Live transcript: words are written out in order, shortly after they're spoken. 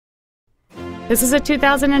This is a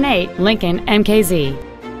 2008 Lincoln Mkz.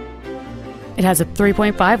 It has a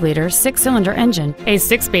 3.5-liter six-cylinder engine, a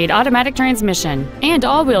 6-speed automatic transmission, and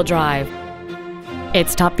all-wheel drive.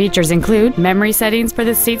 Its top features include memory settings for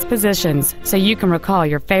the seat's positions, so you can recall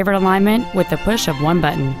your favorite alignment with the push of one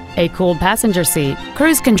button, a cooled passenger seat,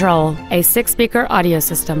 cruise control, a 6-speaker audio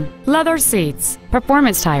system, leather seats,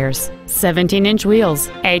 performance tires, 17-inch wheels,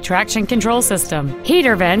 a traction control system,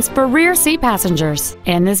 heater vents for rear seat passengers,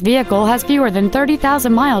 and this vehicle has fewer than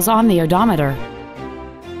 30,000 miles on the odometer.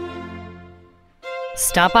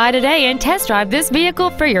 Stop by today and test drive this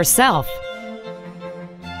vehicle for yourself.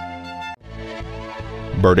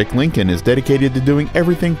 Burdick Lincoln is dedicated to doing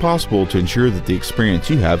everything possible to ensure that the experience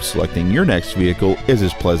you have selecting your next vehicle is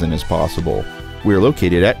as pleasant as possible. We are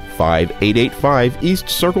located at 5885 East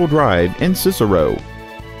Circle Drive in Cicero.